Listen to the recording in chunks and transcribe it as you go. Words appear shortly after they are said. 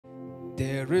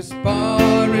There is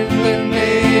power in the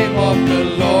name of the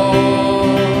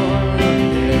Lord.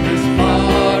 There is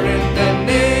power in the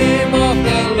name of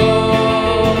the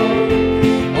Lord.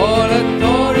 All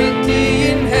authority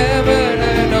in heaven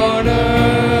and on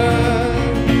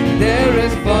earth. There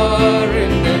is power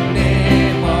in the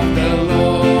name of the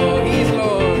Lord. He is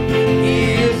Lord.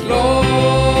 He is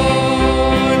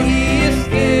Lord. He is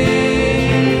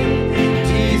King.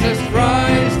 Jesus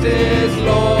Christ is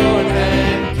Lord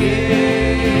and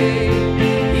King.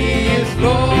 He is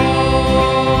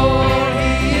Lord.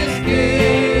 He is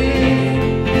King.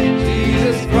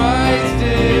 Jesus Christ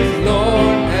is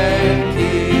Lord and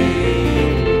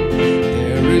King.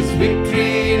 There is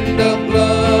victory in the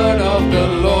blood of the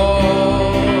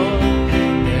Lord.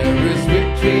 There is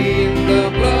victory in the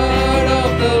blood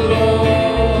of the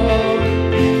Lord.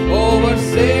 Over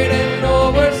Satan,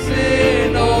 over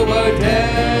sin, over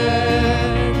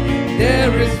death.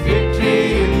 There is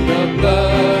victory in the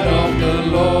blood of the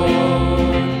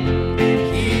Lord.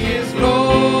 He is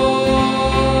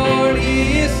Lord,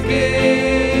 He is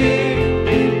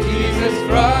King. Jesus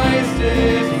Christ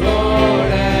is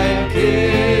Lord and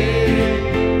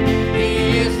King.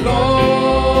 He is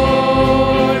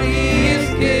Lord, He is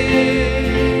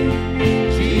King.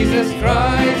 Jesus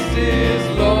Christ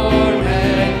is Lord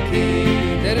and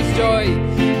King. There is joy.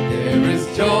 There is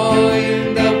joy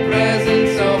in the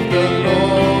presence of the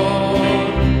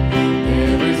Lord.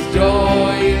 There is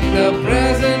joy in the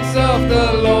presence of the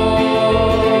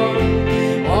Lord.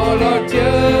 All our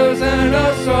tears and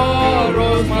our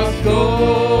sorrows must go.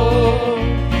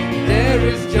 There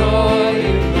is joy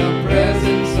in the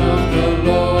presence of the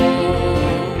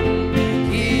Lord.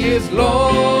 He is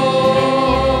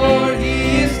Lord, He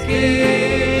is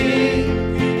King.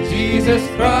 Jesus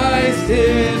Christ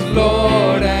is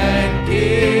Lord and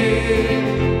King.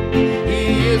 He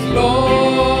is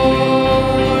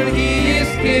Lord, He is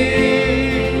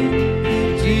King.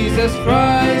 Jesus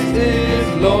Christ is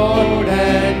Lord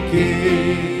and